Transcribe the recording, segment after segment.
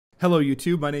Hello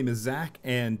YouTube, my name is Zach,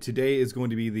 and today is going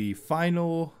to be the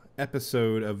final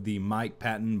episode of the Mike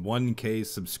Patton 1K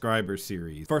subscriber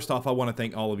series. First off, I want to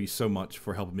thank all of you so much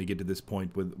for helping me get to this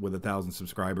point with 1,000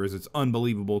 subscribers. It's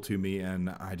unbelievable to me,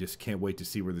 and I just can't wait to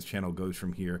see where this channel goes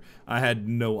from here. I had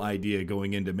no idea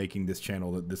going into making this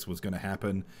channel that this was going to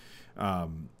happen.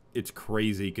 It's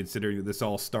crazy considering that this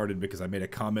all started because I made a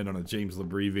comment on a James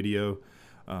Labrie video.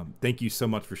 Thank you so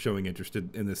much for showing interest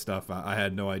in this stuff. I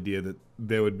had no idea that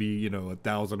there would be,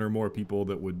 1,000 or more people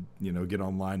that would, get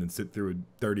online and sit through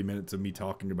 30 minutes of me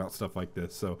talking about stuff like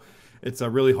this. So it's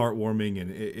really heartwarming,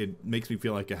 and it makes me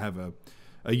feel like I have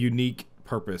a unique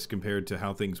purpose compared to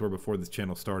how things were before this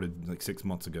channel started like 6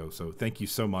 months ago. So thank you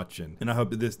so much, and I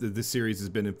hope that this series has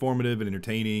been informative and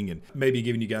entertaining, and maybe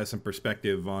giving you guys some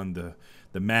perspective on the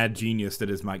mad genius that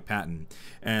is Mike Patton.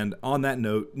 And on that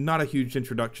note, not a huge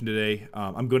introduction today.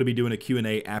 I'm going to be doing a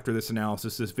Q&A after this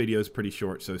analysis. This video is pretty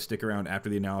short, so stick around after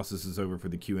the analysis is over for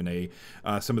the Q&A.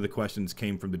 Some of the questions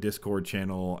came from the Discord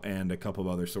channel and a couple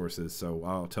of other sources, so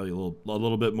I'll tell you a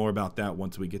little bit more about that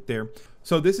once we get there.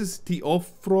 So this is the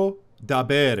Offro da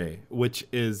Bere, which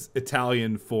is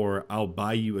Italian for "I'll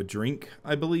buy you a drink,"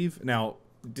 I believe. Now,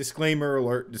 disclaimer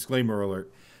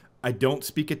alert, I don't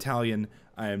speak Italian.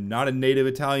 I am not a native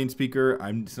Italian speaker.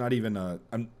 It's not even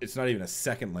a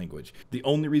second language. The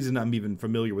only reason I'm even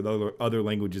familiar with other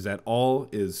languages at all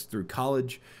is through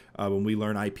college, when we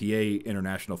learn IPA,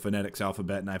 International Phonetics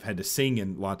Alphabet, and I've had to sing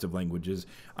in lots of languages.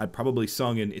 I probably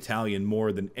sung in Italian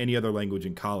more than any other language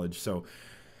in college, so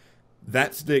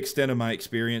that's the extent of my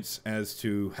experience as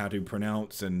to how to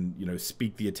pronounce and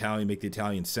speak the Italian, make the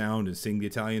Italian sound, and sing the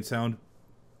Italian sound.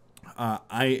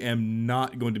 I am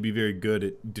not going to be very good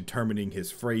at determining his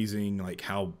phrasing, like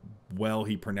how well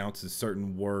he pronounces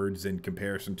certain words in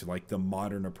comparison to like the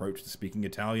modern approach to speaking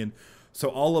Italian. So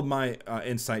all of my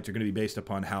insights are going to be based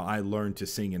upon how I learned to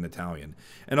sing in Italian.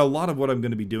 And a lot of what I'm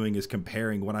going to be doing is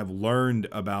comparing what I've learned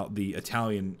about the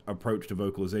Italian approach to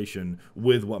vocalization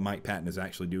with what Mike Patton is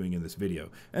actually doing in this video.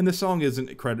 And the song isn't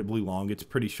incredibly long. It's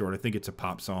pretty short. I think it's a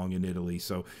pop song in Italy,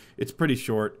 so it's pretty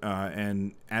short.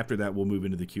 And after that, we'll move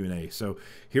into the Q&A. So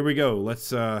here we go.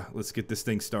 Let's get this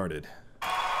thing started.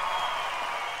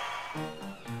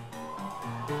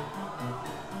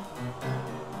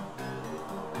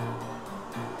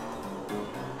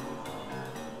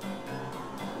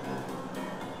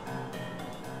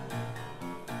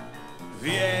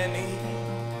 Vieni,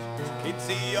 che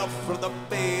ti offro da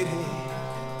bere.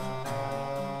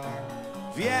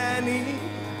 Vieni,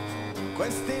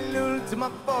 questa è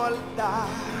l'ultima volta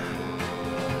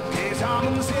che siamo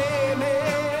insieme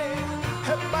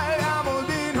e parliamo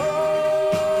di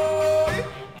noi.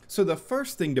 So the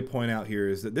first thing to point out here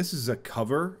is that this is a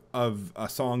cover of a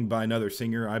song by another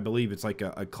singer. I believe it's like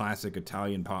a classic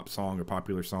Italian pop song or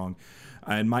popular song.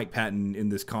 And Mike Patton, in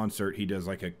this concert, he does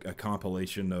like a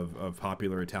compilation of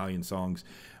popular Italian songs.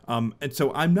 And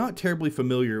so I'm not terribly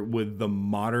familiar with the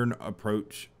modern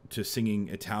approach to singing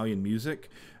Italian music.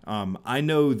 I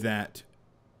know that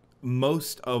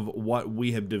most of what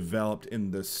we have developed in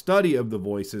the study of the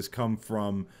voices come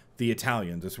from the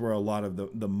Italians. That's where a lot of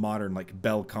the modern like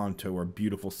bel canto or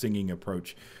beautiful singing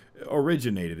approach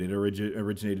originated. It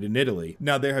originated in Italy.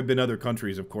 Now, there have been other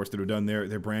countries, of course, that have done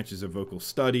their branches of vocal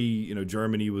study.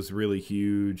 Germany was really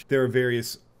huge. There are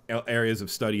various areas of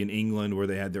study in England where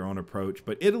they had their own approach,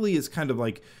 but Italy is kind of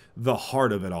like the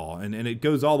heart of it all, and it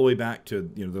goes all the way back to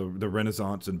the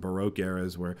Renaissance and Baroque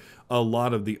eras, where a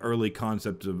lot of the early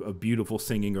concepts of beautiful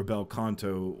singing or bel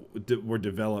canto were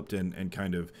developed and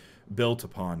kind of built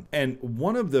upon. And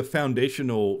one of the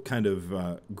foundational kind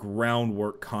of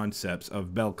groundwork concepts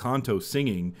of bel canto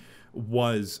singing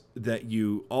was that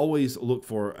you always look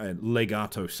for a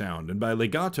legato sound. And by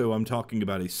legato, I'm talking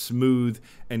about a smooth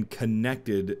and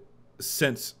connected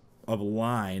sense of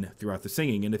line throughout the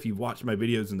singing. And if you've watched my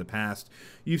videos in the past,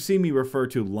 you've seen me refer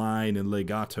to line and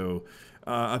legato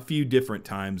a few different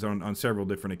times on several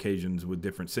different occasions with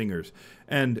different singers.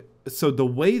 And so the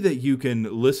way that you can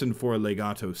listen for a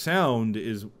legato sound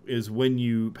is when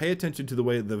you pay attention to the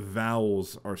way the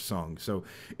vowels are sung. So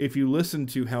if you listen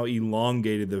to how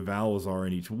elongated the vowels are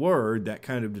in each word, that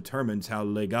kind of determines how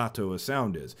legato a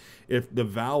sound is. If the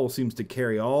vowel seems to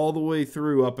carry all the way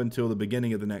through up until the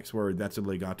beginning of the next word, that's a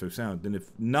legato sound. And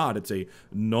if not, it's a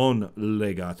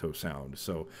non-legato sound.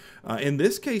 So in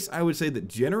this case, I would say that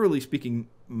generally speaking,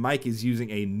 Mike is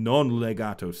using a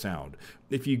non-legato sound.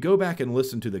 If you go back and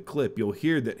listen to the clip, you'll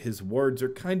hear that his words are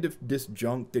kind of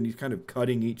disjunct and he's kind of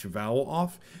cutting each vowel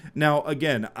off. Now,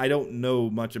 again, I don't know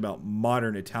much about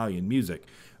modern Italian music,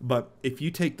 But if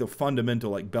you take the fundamental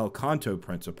like bel canto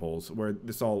principles, where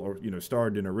this all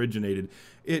started and originated,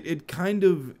 it kind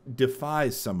of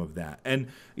defies some of that. And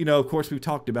of course, we've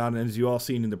talked about it, and as you all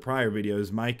seen in the prior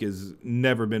videos, Mike has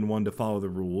never been one to follow the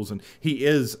rules, and he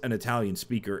is an Italian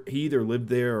speaker. He either lived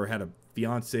there or had a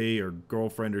fiance or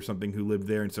girlfriend or something who lived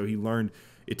there, and so he learned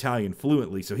Italian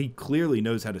fluently, so he clearly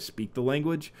knows how to speak the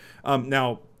language.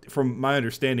 Now, from my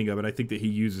understanding of it, I think that he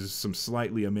uses some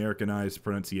slightly Americanized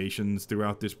pronunciations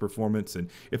throughout this performance, and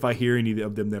if I hear any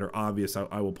of them that are obvious,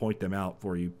 I will point them out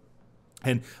for you.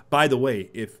 And by the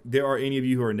way, if there are any of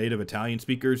you who are native Italian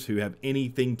speakers who have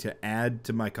anything to add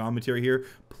to my commentary here,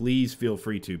 please feel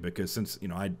free to, because since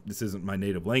this isn't my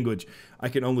native language, I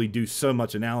can only do so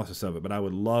much analysis of it. But I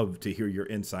would love to hear your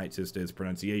insights as to his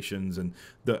pronunciations and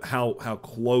how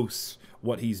close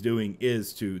what he's doing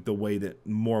is to the way that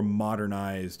more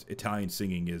modernized Italian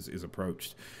singing is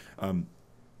approached.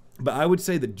 But I would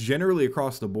say that generally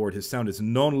across the board, his sound is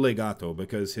non legato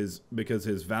because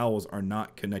his vowels are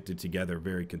not connected together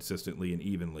very consistently and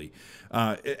evenly.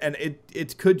 And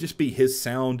it could just be his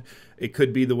sound. It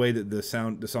could be the way that the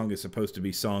song is supposed to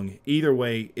be sung. Either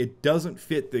way, it doesn't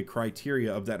fit the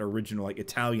criteria of that original like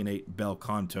Italianate bel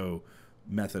canto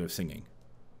method of singing.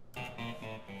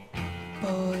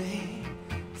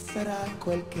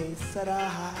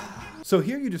 So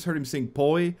here you just heard him sing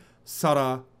Poi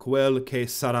sarà quel che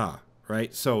sarà,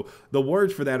 right? So the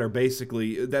words for that are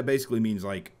basically means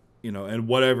like, and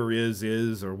whatever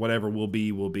is, or whatever will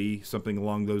be, something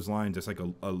along those lines. It's like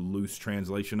a loose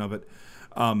translation of it.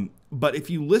 But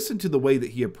if you listen to the way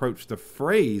that he approached the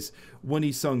phrase, when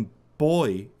he sung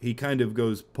poi, he kind of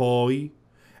goes poi,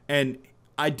 and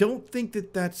I don't think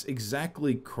that that's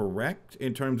exactly correct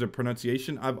in terms of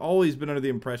pronunciation. I've always been under the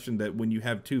impression that when you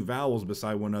have two vowels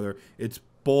beside one another, it's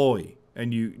poi,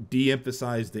 and you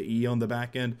de-emphasize the E on the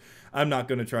back end. I'm not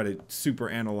going to try to super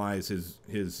analyze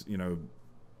his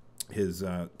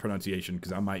pronunciation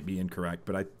because I might be incorrect,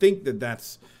 but I think that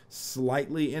that's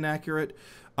slightly inaccurate.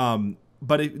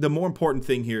 But the more important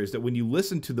thing here is that when you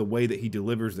listen to the way that he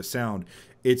delivers the sound,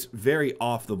 it's very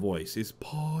off the voice. It's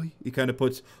poi. He kind of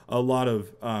puts a lot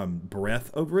of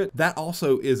breath over it. That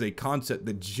also is a concept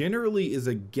that generally is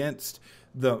against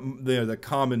the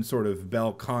common sort of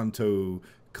bel canto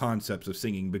concepts of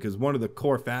singing, because one of the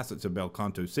core facets of bel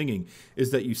canto singing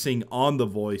is that you sing on the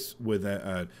voice with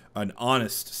an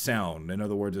honest sound. In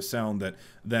other words, a sound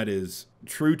that is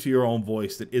true to your own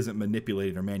voice, that isn't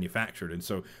manipulated or manufactured. And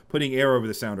so putting air over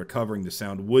the sound or covering the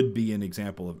sound would be an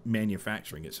example of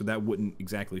manufacturing it. So that wouldn't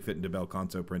exactly fit into bel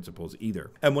canto principles either.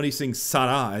 And when he sings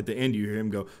sarà at the end, you hear him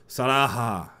go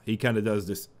saraha. He kind of does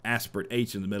this aspirate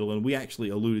H in the middle, and we actually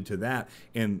alluded to that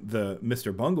in the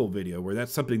Mr. Bungle video, where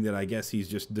that's something that I guess he's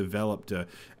just developed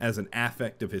as an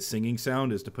affect of his singing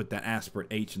sound, is to put that aspirate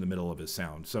H in the middle of his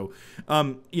sound. So,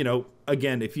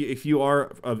 again, if you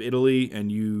are of Italy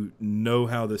and you know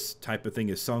how this type of thing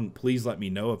is sung, please let me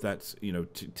know if that's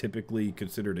typically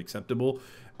considered acceptable.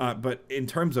 But in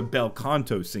terms of bel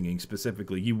canto singing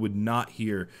specifically, you would not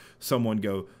hear someone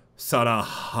go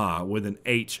saraha with an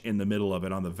H in the middle of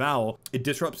it on the vowel. It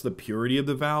disrupts the purity of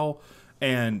the vowel,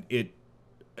 and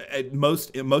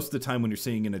most of the time when you're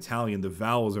singing in Italian, the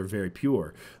vowels are very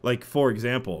pure. Like, for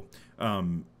example,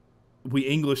 we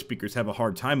English speakers have a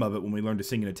hard time of it when we learn to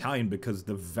sing in Italian because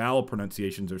the vowel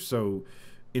pronunciations are so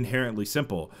inherently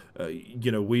simple.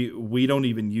 We don't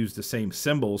even use the same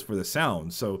symbols for the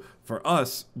sounds. So for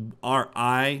us, our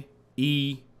I,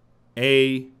 E,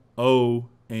 A, O,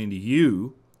 and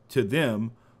U to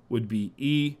them would be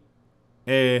E,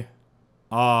 E,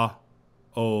 A,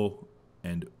 O,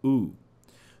 and U.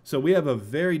 So we have a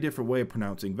very different way of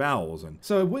pronouncing vowels. And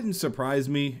so it wouldn't surprise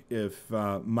me if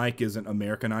Mike isn't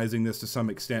Americanizing this to some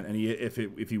extent, and if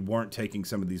he weren't taking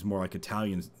some of these more like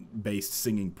Italian-based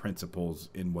singing principles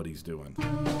in what he's doing.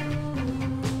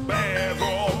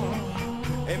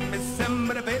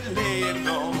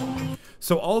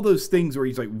 So all those things where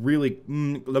he's like really,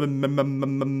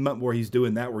 where he's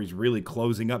doing that, where he's really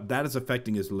closing up, that is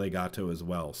affecting his legato as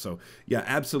well. So yeah,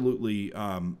 absolutely.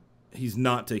 He's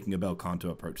not taking a bel canto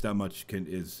approach. That much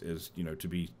is to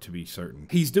be certain.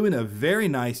 He's doing a very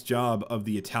nice job of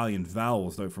the Italian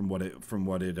vowels, though, from what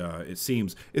it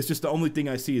seems. It's just the only thing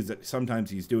I see is that sometimes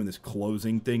he's doing this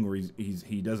closing thing where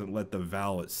he doesn't let the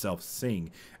vowel itself sing,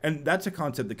 and that's a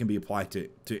concept that can be applied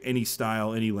to any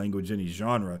style, any language, any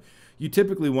genre. you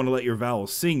typically want to let your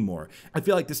vowels sing more. I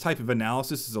feel like this type of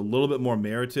analysis is a little bit more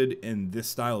merited in this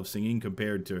style of singing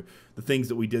compared to the things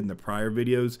that we did in the prior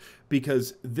videos,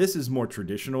 because this is more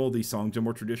traditional. These songs are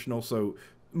more traditional, so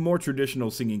more traditional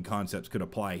singing concepts could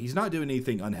apply. He's not doing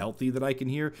anything unhealthy that I can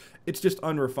hear. It's just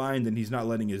unrefined, and he's not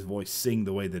letting his voice sing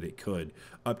the way that it could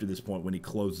up to this point when he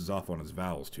closes off on his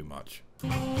vowels too much.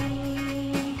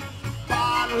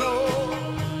 Parlo,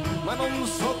 ma non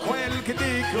so quel che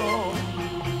dico.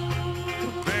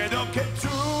 Vedo che tu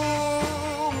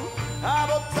hai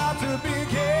votato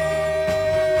perché.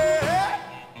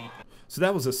 So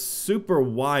that was a super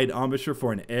wide embouchure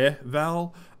for an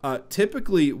vowel.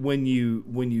 Typically, when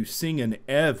you sing an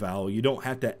vowel, you don't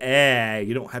have to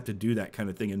you don't have to do that kind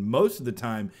of thing. And most of the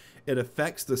time, it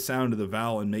affects the sound of the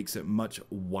vowel and makes it much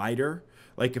wider.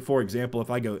 Like, if, for example, if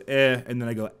I go and then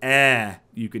I go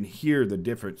you can hear the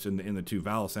difference in the two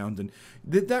vowel sounds, and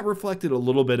that reflected a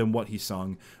little bit in what he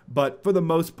sung. But for the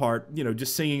most part, you know,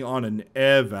 just singing on an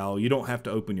vowel, you don't have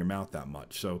to open your mouth that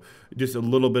much. So just a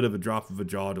little bit of a drop of a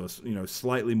jaw to a, you know,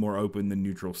 slightly more open than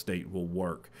neutral state will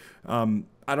work.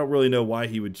 I don't really know why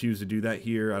he would choose to do that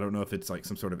here. I don't know if it's like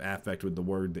some sort of affect with the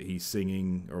word that he's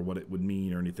singing or what it would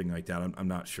mean or anything like that. I'm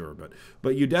not sure,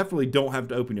 but you definitely don't have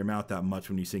to open your mouth that much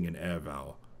when you sing an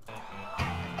vowel.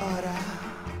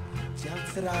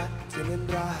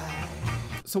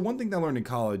 So one thing that I learned in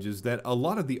college is that a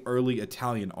lot of the early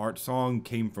Italian art song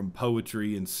came from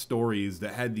poetry and stories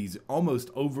that had these almost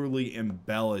overly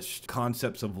embellished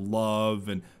concepts of love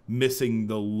and missing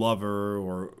the lover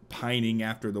or pining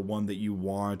after the one that you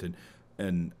want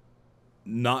and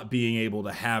not being able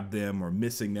to have them or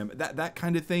missing them, that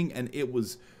kind of thing. And it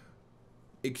was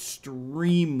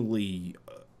extremely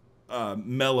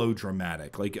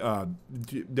melodramatic. Like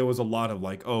there was a lot of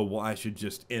like, oh well, I should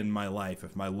just end my life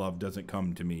if my love doesn't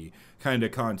come to me kind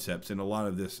of concepts in a lot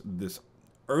of this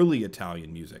early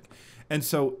Italian music. And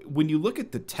so when you look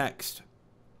at the text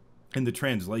and the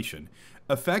translation,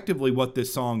 effectively what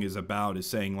this song is about is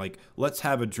saying, like, let's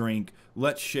have a drink,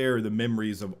 let's share the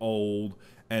memories of old,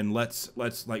 and let's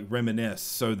like reminisce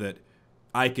so that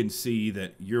I can see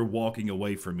that you're walking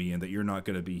away from me and that you're not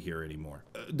going to be here anymore.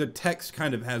 The text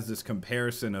kind of has this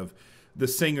comparison of the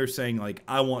singer saying, like,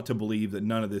 I want to believe that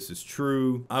none of this is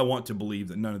true. I want to believe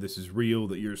that none of this is real,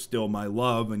 that you're still my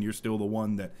love and you're still the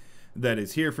one that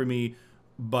is here for me,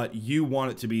 but you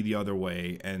want it to be the other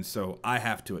way, and so I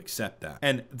have to accept that.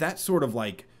 And that sort of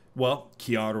like, well,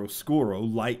 chiaro scuro,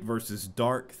 light versus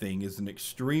dark thing is an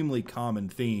extremely common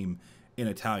theme in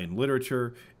Italian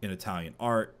literature, in Italian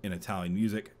art, in Italian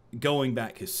music, going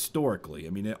back historically.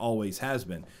 I mean, it always has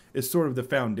been. It's sort of the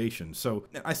foundation. So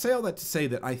I say all that to say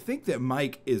that I think that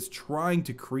Mike is trying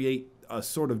to create a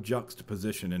sort of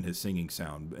juxtaposition in his singing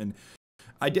sound. And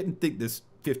I didn't think this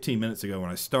 15 minutes ago when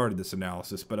I started this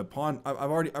analysis, but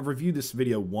I've reviewed this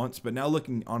video once, but now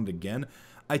looking on it again,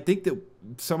 I think that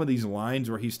some of these lines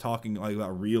where he's talking like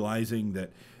about realizing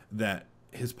that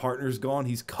his partner's gone,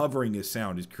 he's covering his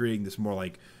sound. He's creating this more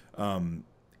like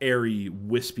airy,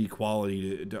 wispy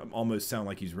quality to almost sound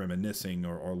like he's reminiscing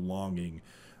or longing.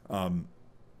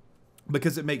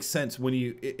 Because it makes sense when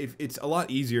if it's a lot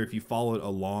easier if you follow it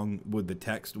along with the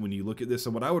text when you look at this. So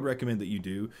what I would recommend that you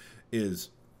do is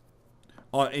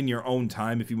in your own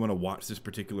time, if you want to watch this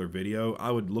particular video,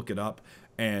 I would look it up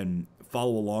and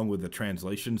follow along with the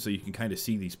translation so you can kind of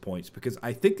see these points, because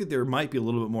I think that there might be a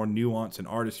little bit more nuance and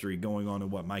artistry going on in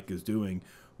what Mike is doing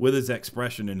with his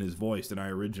expression and his voice than I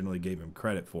originally gave him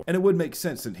credit for. And it would make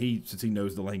sense that since he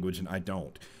knows the language and I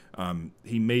don't.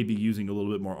 He may be using a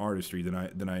little bit more artistry than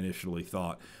I initially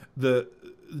thought. The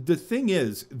thing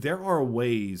is, there are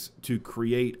ways to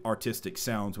create artistic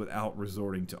sounds without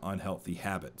resorting to unhealthy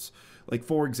habits. Like,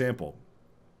 for example,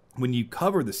 when you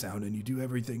cover the sound and you do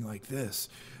everything like this,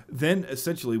 then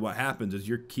essentially what happens is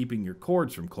you're keeping your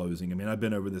chords from closing. I mean, I've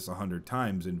been over this 100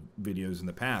 times in videos in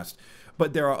the past,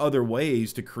 but there are other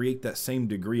ways to create that same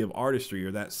degree of artistry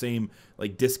or that same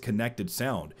like disconnected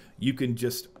sound. You can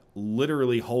just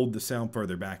literally hold the sound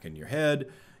further back in your head.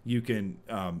 You can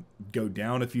go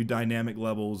down a few dynamic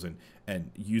levels and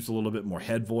use a little bit more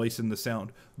head voice in the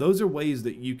sound. Those are ways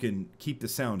that you can keep the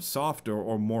sound softer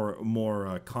or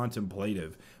more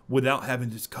contemplative without having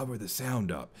to just cover the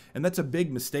sound up. And that's a big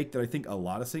mistake that I think a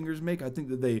lot of singers make. I think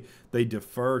that they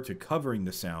defer to covering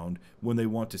the sound when they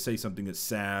want to say something that's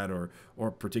sad or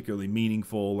particularly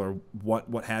meaningful or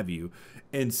what have you,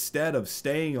 instead of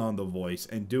staying on the voice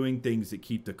and doing things that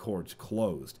keep the chords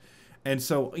closed. And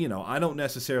so, you know, I don't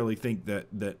necessarily think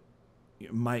that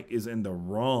Mike is in the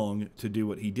wrong to do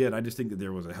what he did. I just think that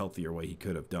there was a healthier way he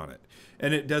could have done it.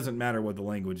 And it doesn't matter what the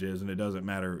language is, and it doesn't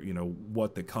matter,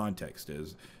 what the context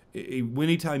is.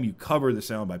 Anytime you cover the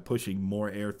sound by pushing more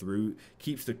air through,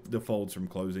 keeps the folds from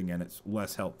closing, and it's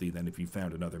less healthy than if you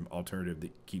found another alternative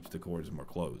that keeps the chords more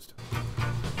closed.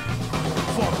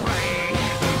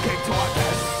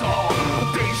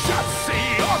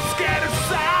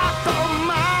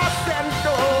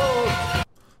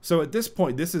 So at this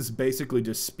point, this is basically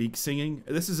just speak singing.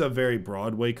 This is a very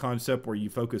Broadway concept where you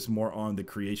focus more on the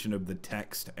creation of the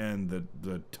text, and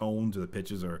the tones or the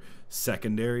pitches are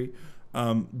secondary.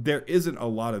 There isn't a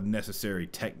lot of necessary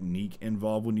technique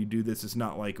involved when you do this. It's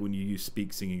not like when you use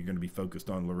speak singing, you're going to be focused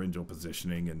on laryngeal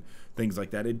positioning and things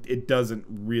like that. It doesn't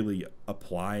really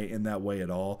apply in that way at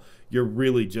all. You're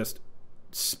really just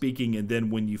speaking, and then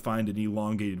when you find an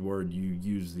elongated word, you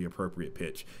use the appropriate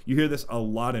pitch. You hear this a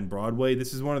lot in Broadway.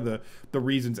 This is one of the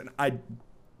reasons, and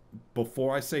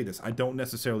before I say this, I don't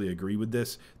necessarily agree with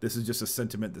this. This is just a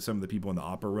sentiment that some of the people in the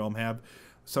opera realm have.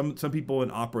 Some people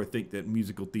in opera think that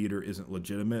musical theater isn't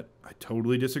legitimate. I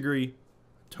totally disagree.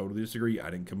 I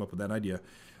didn't come up with that idea.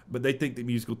 But they think that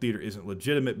musical theater isn't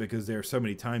legitimate because there are so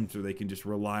many times where they can just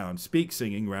rely on speak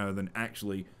singing rather than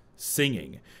actually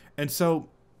singing. And so,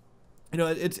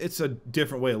 it's a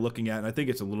different way of looking at it. And I think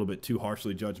it's a little bit too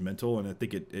harshly judgmental, and I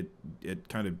think it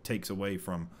kind of takes away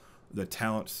from the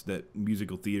talents that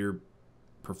musical theater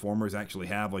performers actually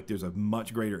have. Like, there's a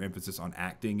much greater emphasis on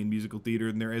acting in musical theater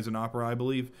than there is in opera, I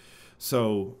believe.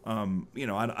 So,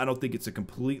 I don't think it's a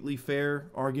completely fair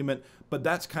argument, but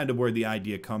that's kind of where the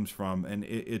idea comes from. And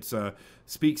it's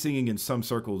speak singing in some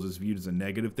circles is viewed as a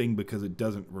negative thing because it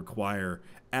doesn't require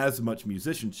as much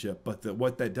musicianship. But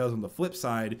what that does on the flip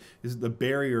side is the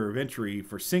barrier of entry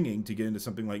for singing to get into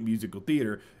something like musical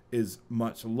theater is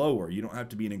much lower. You don't have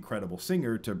to be an incredible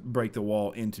singer to break the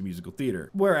wall into musical theater.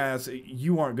 Whereas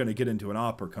you aren't going to get into an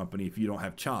opera company if you don't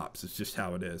have chops. It's just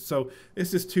how it is. So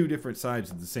it's just two different sides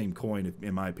of the same coin,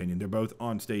 in my opinion. They're both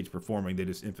on stage performing. They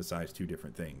just emphasize two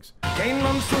different things.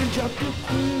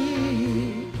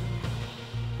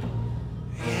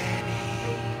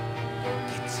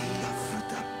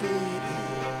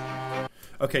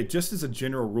 Okay, just as a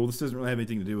general rule, this doesn't really have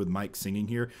anything to do with Mike singing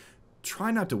here.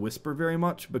 Try not to whisper very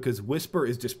much, because whisper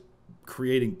is just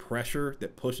creating pressure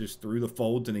that pushes through the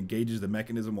folds and engages the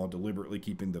mechanism while deliberately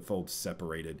keeping the folds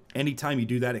separated. Anytime you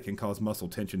do that, it can cause muscle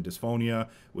tension dysphonia,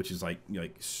 which is like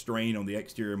strain on the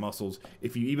exterior muscles.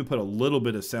 If you even put a little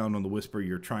bit of sound on the whisper,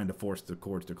 you're trying to force the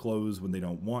cords to close when they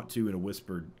don't want to in a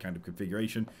whispered kind of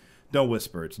configuration. Don't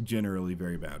whisper. It's generally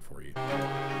very bad for you.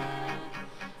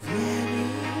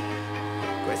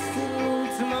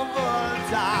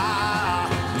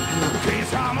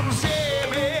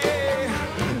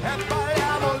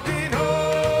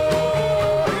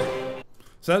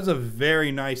 So that was a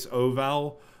very nice O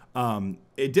vowel.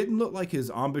 It didn't look like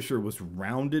his embouchure was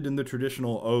rounded in the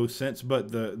traditional O sense,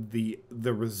 but the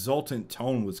resultant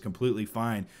tone was completely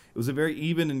fine. It was a very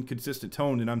even and consistent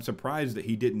tone, and I'm surprised that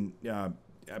he didn't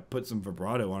put some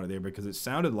vibrato on it there, because it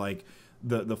sounded like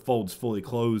the folds fully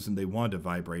closed and they wanted to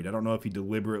vibrate. I don't know if he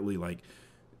deliberately like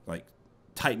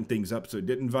tightened things up so it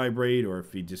didn't vibrate, or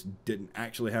if he just didn't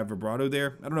actually have vibrato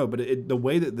there. I don't know, but the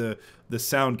way that the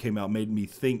sound came out made me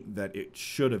think that it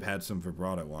should have had some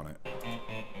vibrato on it.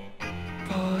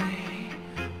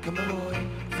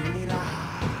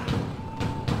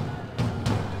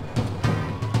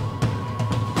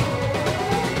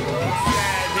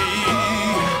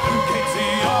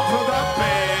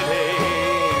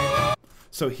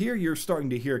 So here you're starting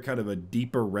to hear kind of a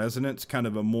deeper resonance, kind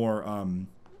of a more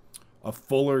a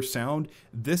fuller sound.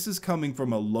 This is coming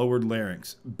from a lowered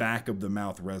larynx, back of the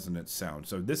mouth resonance sound.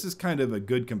 So this is kind of a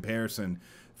good comparison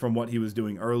from what he was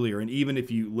doing earlier. And even if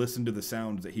you listen to the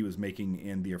sounds that he was making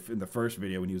in the first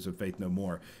video when he was with Faith No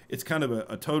More, it's kind of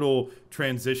a total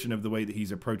transition of the way that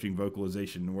he's approaching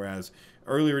vocalization. Whereas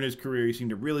earlier in his career, he seemed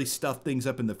to really stuff things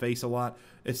up in the face a lot.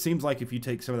 It seems like if you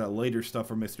take some of that later stuff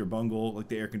from Mr. Bungle, like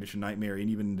the Air Conditioned Nightmare, and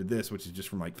even into this, which is just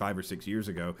from like 5 or 6 years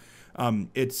ago,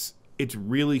 it's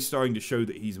really starting to show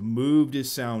that he's moved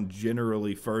his sound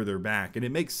generally further back. And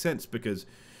it makes sense, because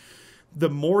the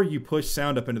more you push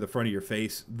sound up into the front of your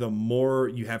face, the more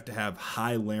you have to have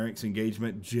high larynx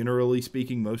engagement, generally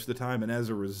speaking, most of the time. And as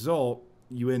a result,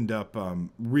 you end up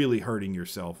really hurting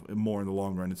yourself more in the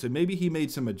long run. And so maybe he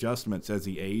made some adjustments as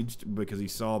he aged, because he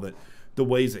saw that the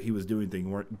ways that he was doing things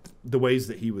weren't, the ways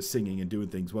that he was singing and doing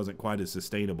things wasn't quite as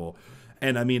sustainable.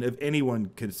 And I mean, if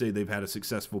anyone can say they've had a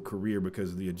successful career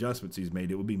because of the adjustments he's made,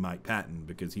 it would be Mike Patton,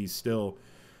 because he's still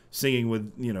singing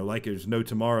with, like there's no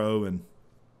tomorrow, and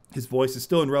His voice is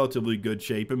still in relatively good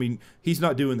shape. I mean, he's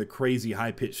not doing the crazy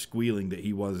high-pitched squealing that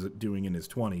he was doing in his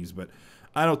 20s, but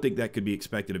I don't think that could be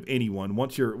expected of anyone.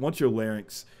 Once your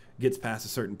larynx gets past a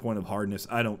certain point of hardness,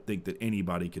 I don't think that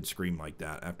anybody could scream like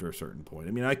that after a certain point.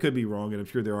 I mean, I could be wrong, and I'm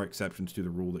sure there are exceptions to the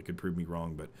rule that could prove me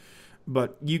wrong,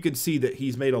 but you can see that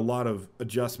he's made a lot of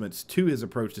adjustments to his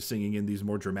approach to singing in these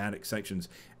more dramatic sections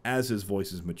as his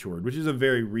voice has matured, which is a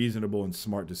very reasonable and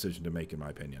smart decision to make, in my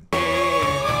opinion.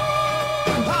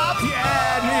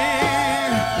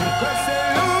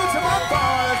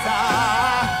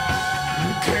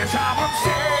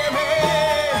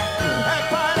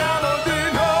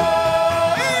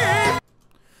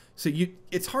 So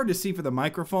it's hard to see for the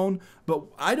microphone, but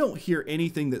I don't hear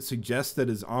anything that suggests that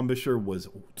his embouchure was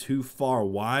too far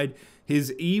wide. His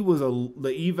the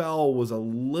E vowel was a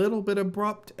little bit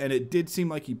abrupt, and it did seem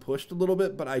like he pushed a little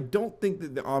bit, but I don't think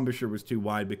that the embouchure was too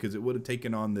wide because it would have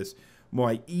taken on this more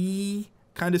like E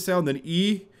kind of sound than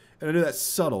E. And I know that's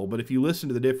subtle, but if you listen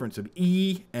to the difference of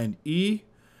E and E,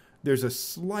 there's a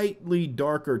slightly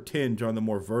darker tinge on the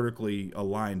more vertically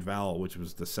aligned vowel, which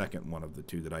was the second one of the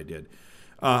two that I did.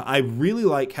 I really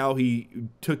like how he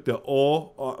took the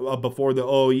O before the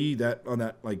OE, that on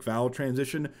that like vowel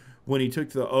transition. When he took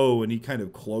the O and he kind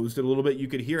of closed it a little bit, you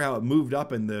could hear how it moved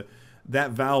up, and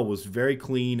that vowel was very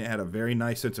clean. It had a very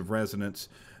nice sense of resonance,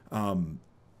 and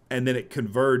then it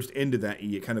converged into that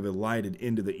E. It kind of elided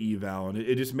into the E vowel, and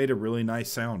it just made a really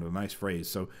nice sound, a nice phrase.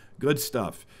 So good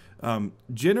stuff.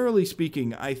 Generally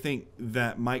speaking, I think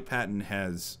that Mike Patton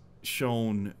has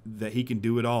shown that he can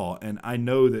do it all, and I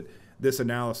know that this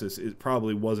analysis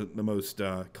probably wasn't the most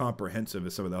comprehensive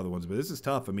as some of the other ones, but this is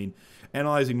tough. I mean,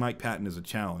 analyzing Mike Patton is a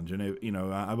challenge, and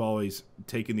I've always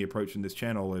taken the approach in this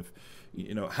channel of,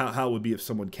 how it would be if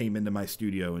someone came into my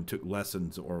studio and took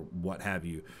lessons or what have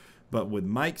you. But with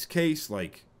Mike's case,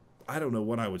 like, I don't know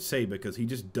what I would say, because he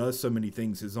just does so many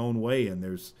things his own way, and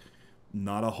there's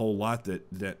not a whole lot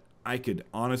that I could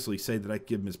honestly say that I could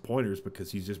give him his pointers,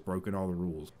 because he's just broken all the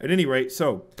rules. At any rate,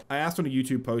 so I asked on a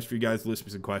YouTube post for you guys to list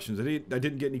me some questions. I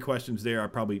didn't get any questions there. I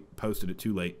probably posted it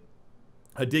too late.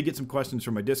 I did get some questions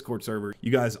from my Discord server.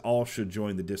 You guys all should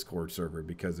join the Discord server,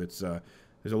 because it's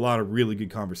there's a lot of really good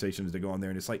conversations that go on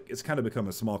there, and it's kind of become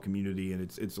a small community, and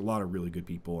it's a lot of really good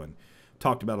people, and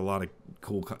talked about a lot of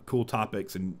cool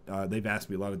topics, and they've asked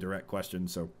me a lot of direct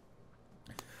questions. So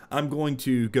I'm going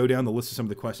to go down the list of some of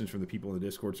the questions from the people in the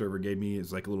Discord server gave me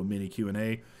as like a little mini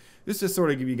Q&A. This just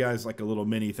sort of give you guys like a little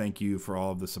mini thank you for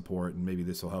all of the support, and maybe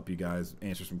this will help you guys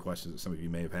answer some questions that some of you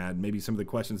may have had. And maybe some of the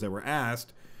questions that were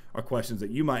asked are questions that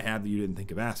you might have that you didn't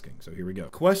think of asking. So here we go.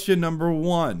 Question number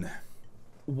 1.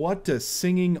 What does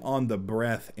singing on the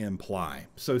breath imply?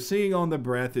 So singing on the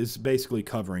breath is basically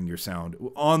covering your sound.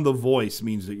 On the voice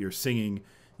means that you're singing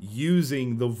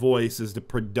using the voice as the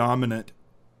predominant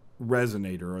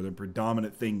resonator, or the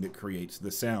predominant thing that creates the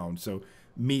sound. So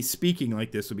me speaking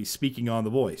like this would be speaking on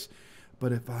the voice.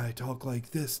 But if I talk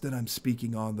like this, then I'm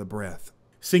speaking on the breath.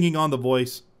 Singing on the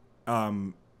voice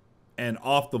and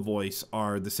off the voice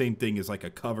are the same thing as like a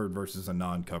covered versus a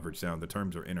non-covered sound. The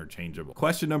terms are interchangeable.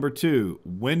 Question number 2.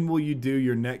 When will you do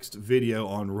your next video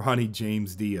on Ronnie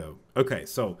James Dio? Okay,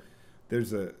 so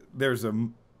there's a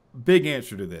big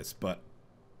answer to this, but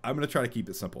I'm going to try to keep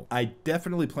it simple. I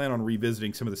definitely plan on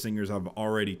revisiting some of the singers I've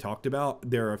already talked about.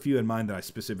 There are a few in mind that I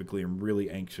specifically am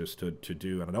really anxious to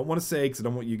do. And I don't want to say, because I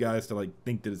don't want you guys to like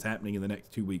think that it's happening in the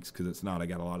next 2 weeks, because it's not. I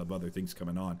got a lot of other things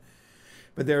coming on.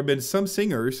 But there have been some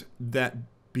singers that,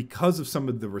 because of some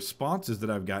of the responses that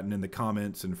I've gotten in the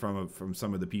comments and from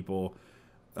some of the people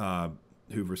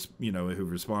who've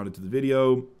responded to the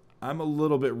video, I'm a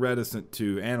little bit reticent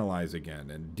to analyze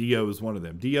again. And Dio is one of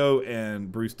them. Dio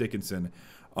and Bruce Dickinson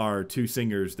are two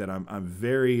singers that I'm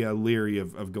very leery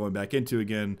of going back into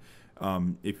again.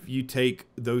 If you take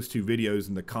those two videos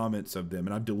and the comments of them,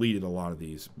 and I've deleted a lot of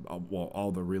these,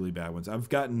 all the really bad ones. I've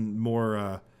gotten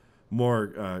more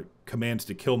commands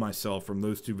to kill myself from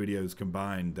those two videos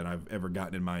combined than I've ever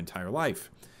gotten in my entire life.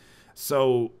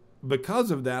 So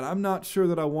because of that, I'm not sure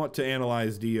that I want to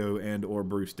analyze Dio and or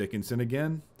Bruce Dickinson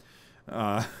again.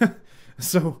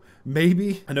 So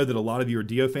maybe. I know that a lot of you are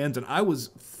Dio fans, and I was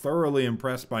thoroughly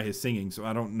impressed by his singing, so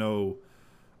I don't know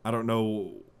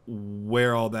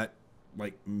where all that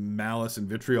like malice and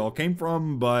vitriol came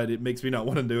from, but it makes me not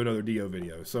want to do another Dio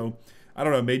video. So I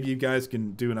don't know, maybe you guys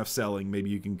can do enough selling, maybe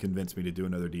you can convince me to do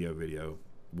another Dio video.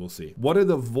 We'll see. What are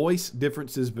the voice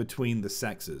differences between the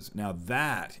sexes? Now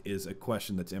that is a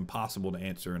question that's impossible to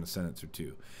answer in a sentence or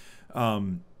two.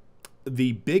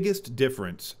 The biggest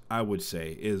difference, I would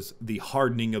say, is the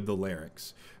hardening of the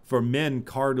larynx. For men,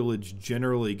 cartilage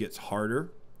generally gets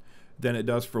harder than it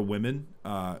does for women.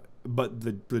 But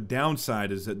the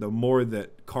downside is that the more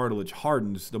that cartilage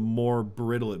hardens, the more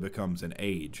brittle it becomes in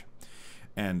age.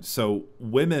 And so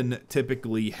women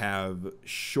typically have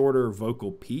shorter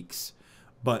vocal peaks,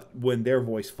 but when their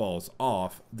voice falls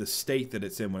off, the state that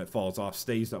it's in when it falls off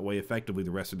stays that way effectively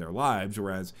the rest of their lives,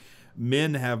 whereas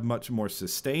men have much more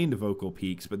sustained vocal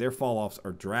peaks, but their fall-offs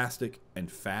are drastic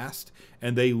and fast,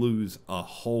 and they lose a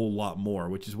whole lot more,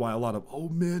 which is why a lot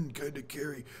of, men kind of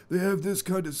carry, they have this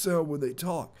kind of sound when they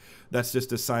talk. That's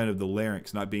just a sign of the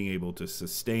larynx not being able to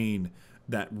sustain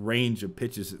that range of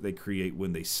pitches that they create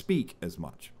when they speak as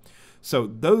much. So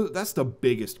that's the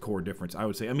biggest core difference, I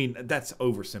would say. I mean, that's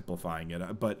oversimplifying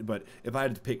it, but if I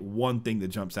had to pick one thing that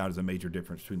jumps out as a major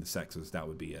difference between the sexes, that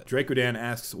would be it. Draco Dan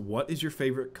asks, what is your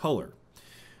favorite color?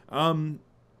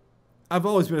 I've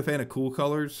always been a fan of cool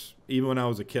colors. Even when I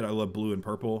was a kid, I loved blue and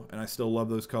purple, and I still love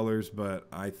those colors, but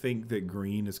I think that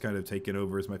green has kind of taken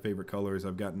over as my favorite color as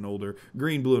I've gotten older.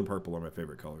 Green, blue, and purple are my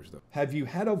favorite colors, though. Have you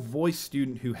had a voice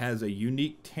student who has a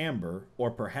unique timbre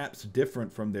or perhaps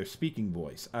different from their speaking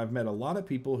voice? I've met a lot of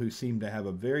people who seem to have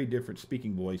a very different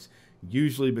speaking voice,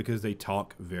 usually because they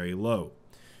talk very low.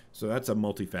 So that's a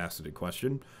multifaceted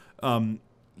question.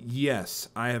 Yes,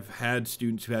 I have had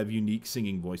students who have unique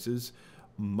singing voices.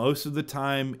 Most of the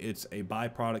time, it's a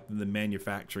byproduct of them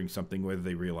manufacturing something, whether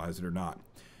they realize it or not.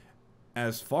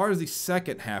 As far as the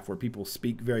second half, where people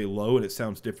speak very low and it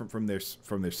sounds different from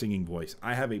their singing voice,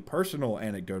 I have a personal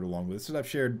anecdote along with this that I've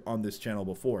shared on this channel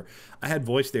before. I had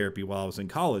voice therapy while I was in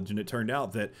college, and it turned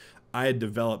out that I had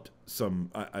developed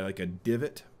like a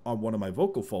divot on one of my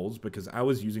vocal folds because I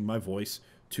was using my voice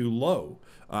too low.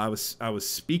 I was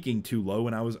speaking too low,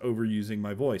 and I was overusing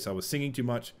my voice. I was singing too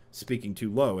much, speaking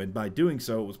too low, and by doing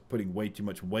so, it was putting way too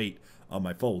much weight on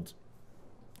my folds.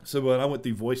 So when I went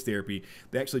through voice therapy,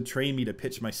 they actually trained me to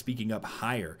pitch my speaking up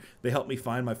higher. They helped me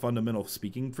find my fundamental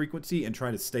speaking frequency and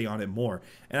try to stay on it more.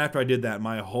 And after I did that,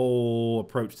 my whole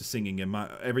approach to singing and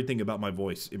everything about my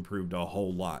voice improved a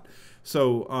whole lot.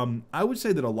 So I would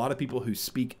say that a lot of people who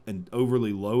speak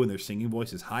overly low and their singing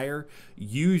voice is higher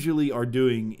usually are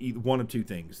doing one of two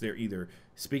things. They're either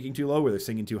speaking too low or they're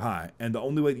singing too high. And the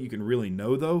only way that you can really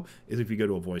know, though, is if you go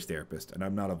to a voice therapist. And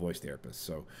I'm not a voice therapist.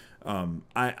 So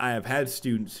I have had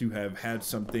students who have had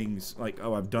some things like,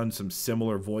 I've done some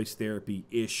similar voice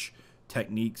therapy-ish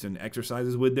techniques and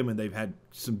exercises with them, and they've had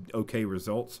some okay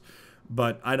results.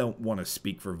 But I don't want to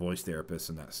speak for voice therapists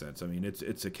in that sense. I mean,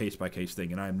 it's a case-by-case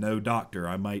thing, and I'm no doctor.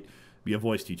 I might be a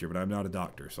voice teacher, but I'm not a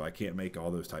doctor, so I can't make all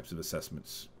those types of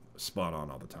assessments spot on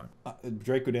all the time.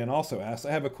 Draco Dan also asks,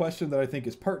 I have a question that I think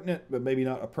is pertinent, but maybe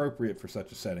not appropriate for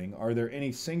such a setting. Are there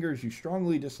any singers you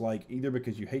strongly dislike, either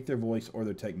because you hate their voice or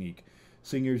their technique?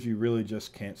 Singers you really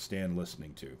just can't stand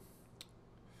listening to?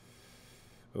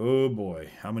 Oh boy,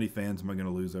 how many fans am I going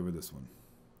to lose over this one?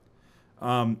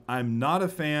 I'm not a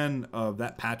fan of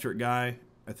that Patrick guy.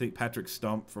 I think Patrick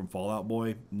Stump from Fall Out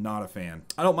Boy, not a fan.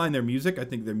 I don't mind their music. I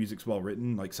think their music's well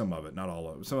written, like some of it, not all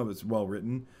of it. Some of it's well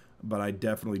written, but I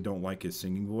definitely don't like his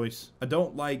singing voice. I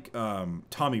don't like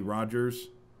Tommy Rogers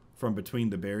from Between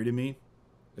the Bere to Me.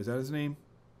 Is that his name?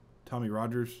 Tommy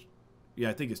Rogers? Yeah,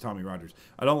 I think it's Tommy Rogers.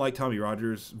 I don't like Tommy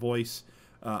Rogers' voice.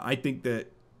 I think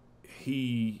that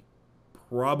he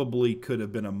probably could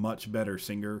have been a much better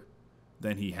singer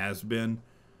than he has been.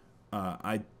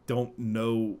 I don't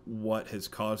know what has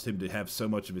caused him to have so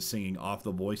much of his singing off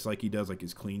the voice like he does, like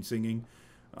his clean singing.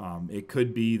 It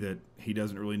could be that he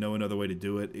doesn't really know another way to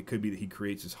do it. It could be that he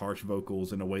creates his harsh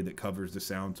vocals in a way that covers the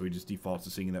sound, so he just defaults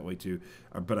to singing that way too.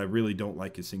 But I really don't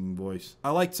like his singing voice. I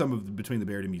like some of Between the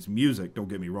Bere to Me's music, don't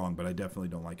get me wrong, but I definitely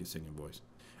don't like his singing voice.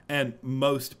 And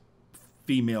most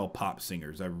female pop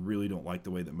singers, I really don't like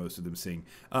the way that most of them sing.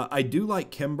 I do like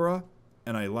Kimbra,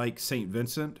 and I like St.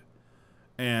 Vincent,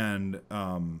 and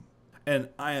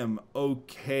I am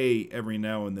okay every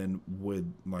now and then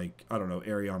with, like, I don't know,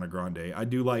 Ariana Grande.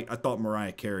 I thought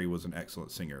Mariah Carey was an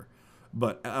excellent singer,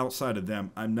 but outside of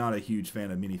them, I'm not a huge fan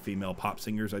of many female pop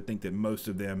singers. I think that most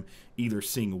of them either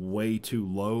sing way too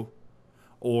low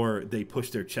or they push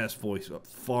their chest voice up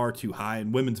far too high,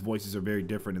 and women's voices are very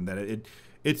different in that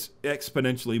it's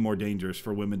exponentially more dangerous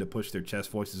for women to push their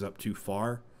chest voices up too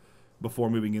far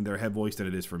before moving in their head voice than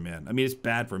it is for men. I mean, it's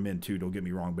bad for men too, don't get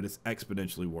me wrong, but it's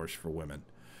exponentially worse for women.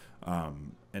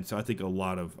 And so I think a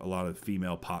lot of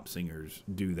female pop singers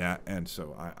do that, and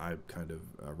so I kind of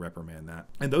reprimand that.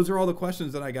 And those are all the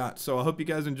questions that I got. So I hope you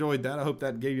guys enjoyed that. I hope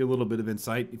that gave you a little bit of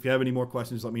insight. If you have any more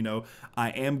questions, let me know.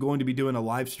 I am going to be doing a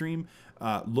live stream.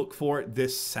 Look for it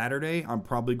this Saturday. I'm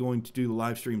probably going to do the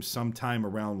live stream sometime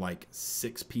around like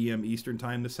 6 p.m. Eastern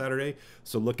time this Saturday.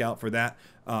 So look out for that.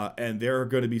 And there are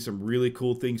going to be some really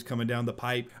cool things coming down the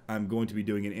pipe. I'm going to be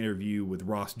doing an interview with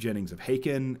Ross Jennings of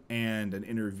Haken and an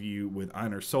interview with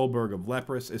Einar Solberg of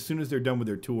Leprous. As soon as they're done with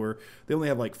their tour, they only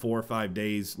have like 4 or 5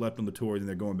 days left on the tour, and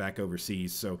they're going back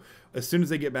overseas. So as soon as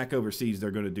they get back overseas,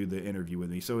 they're going to do the interview with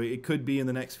me. So it could be in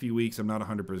the next few weeks. I'm not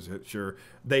 100% sure.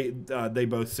 They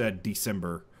both said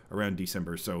December, around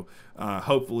December. So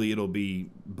hopefully it'll be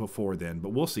before then, but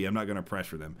we'll see. I'm not going to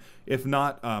pressure them. If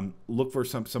not, look for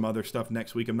some other stuff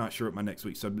next week. I'm not sure what my next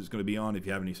week's subject is going to be on. If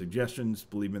you have any suggestions,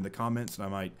 leave them in the comments, and I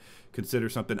might consider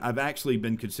something. I've actually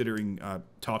been considering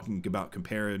talking about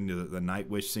comparing the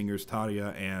Nightwish singers,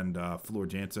 Tadia and Floor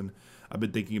Jansen. I've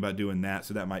been thinking about doing that,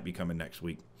 so that might be coming next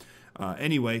week.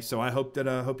 Anyway, so I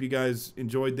hope you guys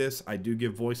enjoyed this. I do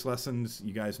give voice lessons.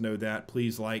 You guys know that.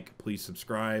 Please like, please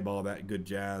subscribe, all that good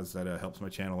jazz. That helps my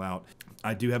channel out.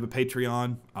 I do have a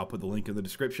Patreon. I'll put the link in the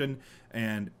description.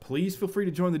 And please feel free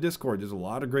to join the Discord. There's a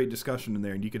lot of great discussion in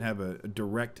there, and you can have a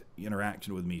direct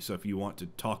interaction with me. So if you want to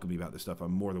talk with me about this stuff,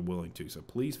 I'm more than willing to. So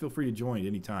please feel free to join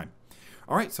anytime.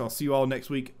 All right, so I'll see you all next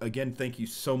week. Again, thank you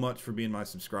so much for being my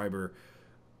subscriber.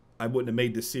 I wouldn't have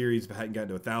made this series if I hadn't gotten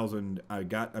to 1,000.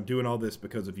 I'm doing all this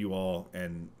because of you all,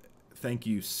 and thank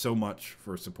you so much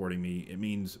for supporting me. It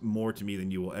means more to me than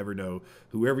you will ever know.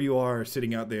 Whoever you are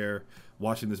sitting out there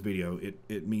watching this video,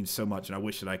 it means so much, and I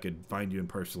wish that I could find you and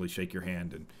personally shake your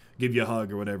hand and give you a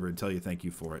hug or whatever and tell you thank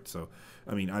you for it. So,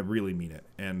 I mean, I really mean it,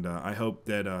 and I hope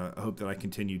that I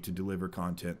continue to deliver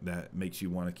content that makes you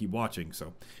want to keep watching.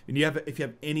 So, and if you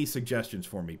have any suggestions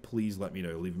for me, please let me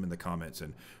know. Leave them in the comments,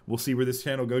 and we'll see where this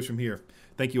channel goes from here.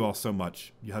 Thank you all so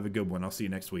much. You have a good one. I'll see you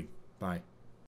next week. Bye.